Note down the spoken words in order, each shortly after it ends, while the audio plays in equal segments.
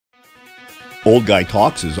Old Guy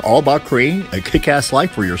Talks is all about creating a kick-ass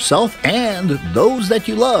life for yourself and those that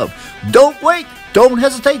you love. Don't wait, don't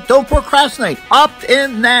hesitate, don't procrastinate. Opt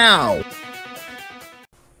in now.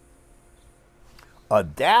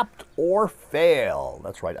 Adapt or fail.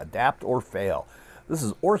 That's right, adapt or fail. This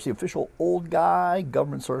is Orsi, official old guy,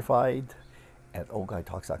 government certified at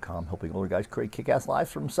oldguytalks.com, helping older guys create kick-ass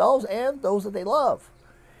lives for themselves and those that they love.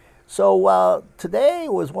 So today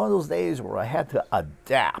was one of those days where I had to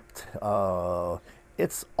adapt.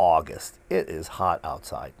 It's August. It is hot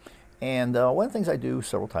outside. And one of the things I do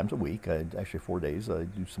several times a week, actually 4 days, I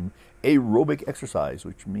do some aerobic exercise,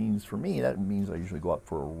 which means for me, that means I usually go out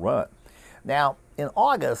for a run. Now, in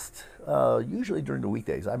August, usually during the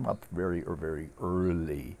weekdays, I'm up very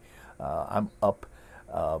early. I'm up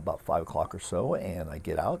about 5 o'clock or so, and I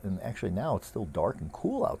get out, and actually now it's still dark and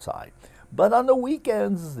cool outside. But on the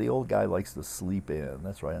weekends, the old guy likes to sleep in.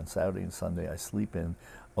 That's right, on Saturday and Sunday, I sleep in,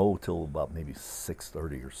 till about maybe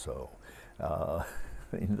 6:30 or so.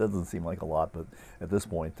 It doesn't seem like a lot, but at this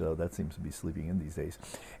point, that seems to be sleeping in these days.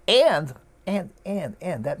 And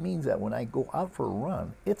that means that when I go out for a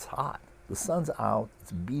run, it's hot. The sun's out,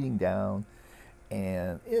 it's beating down,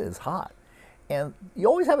 and it is hot. And you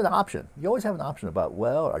always have an option. You always have an option about,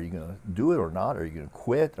 well, are you going to do it or not? Are you going to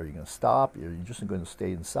quit? Are you going to stop? Are you just going to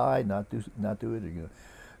stay inside, not do it? Are you going to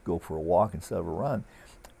go for a walk instead of a run?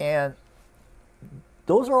 And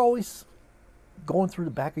those are always going through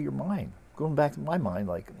the back of your mind, going back to my mind,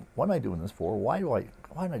 like, what am I doing this for? Why do I do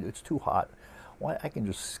it? It's too hot. Why? I can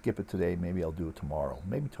just skip it today. Maybe I'll do it tomorrow.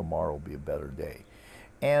 Maybe tomorrow will be a better day.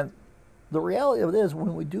 And the reality of it is,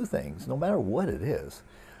 when we do things, no matter what it is,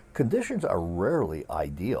 conditions are rarely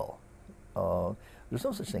ideal. There's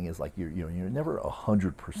no such thing as like you're never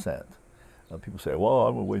 100%. People say, well,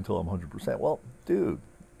 I'm going to wait until I'm 100%. Well, dude,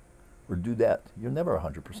 or do that. You're never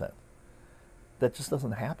 100%. That just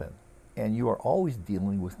doesn't happen. And you are always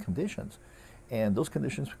dealing with conditions. And those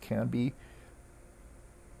conditions can be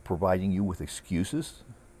providing you with excuses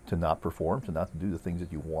to not perform, to not do the things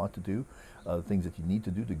that you want to do, the things that you need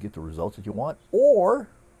to do to get the results that you want, or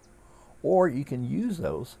you can use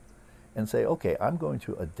those and say, okay, I'm going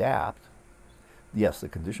to adapt. Yes, the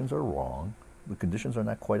conditions are wrong. The conditions are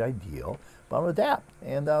not quite ideal, but I'm going to adapt.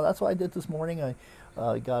 And that's what I did this morning.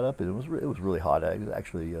 I got up, and it was really hot.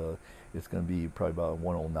 Actually, it's going to be probably about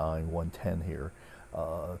 109, 110 here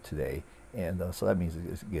today. And so that means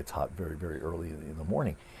it gets hot very early in the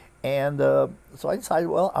morning. And so I decided,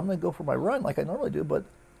 well, I'm going to go for my run like I normally do, but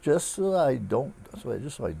just so I don't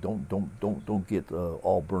get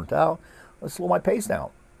all burnt out, let's slow my pace down.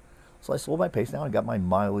 So I slowed my pace down. I got my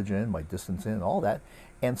mileage in, my distance in, and all that,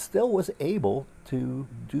 and still was able to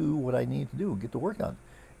do what I needed to do, get the work done,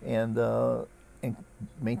 and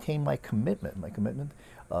maintain my commitment.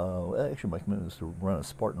 Actually, my commitment is to run a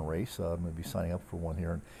Spartan race. I'm going to be signing up for one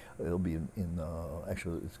here, and it'll be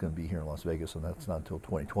actually, it's going to be here in Las Vegas, and that's not until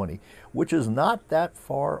 2020, which is not that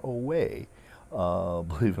far away.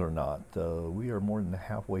 Believe it or not, we are more than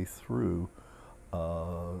halfway through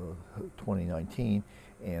 2019,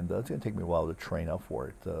 and it's going to take me a while to train up for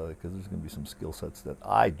it because there's going to be some skill sets that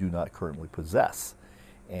I do not currently possess.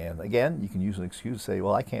 And again, you can use an excuse to say,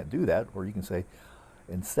 well, I can't do that, or you can say,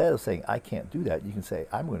 instead of saying I can't do that, you can say,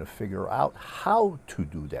 I'm going to figure out how to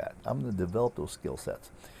do that. I'm going to develop those skill sets.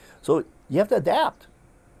 So you have to adapt.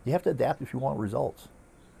 You have to adapt if you want results.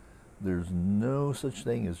 There's no such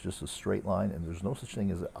thing as just a straight line, and there's no such thing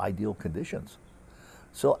as ideal conditions.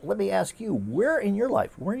 So let me ask you, where in your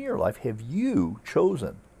life have you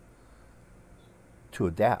chosen to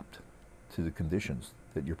adapt to the conditions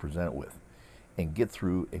that you're presented with and get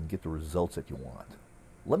through and get the results that you want?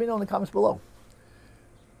 Let me know in the comments below.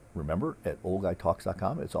 Remember, at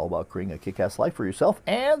oldguytalks.com, it's all about creating a kick-ass life for yourself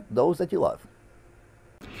and those that you love.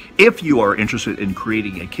 If you are interested in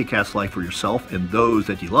creating a kick-ass life for yourself and those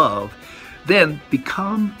that you love, then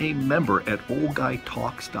become a member at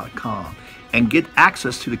oldguytalks.com and get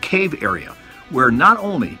access to the cave area, where not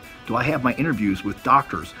only do I have my interviews with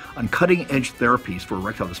doctors on cutting-edge therapies for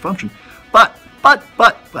erectile dysfunction, but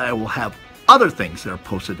I will have other things that are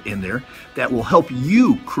posted in there that will help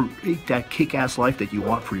you create that kick-ass life that you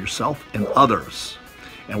want for yourself and others.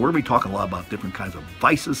 And we're going to be talking a lot about different kinds of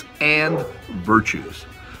vices and virtues.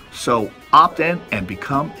 So opt in and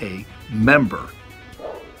become a member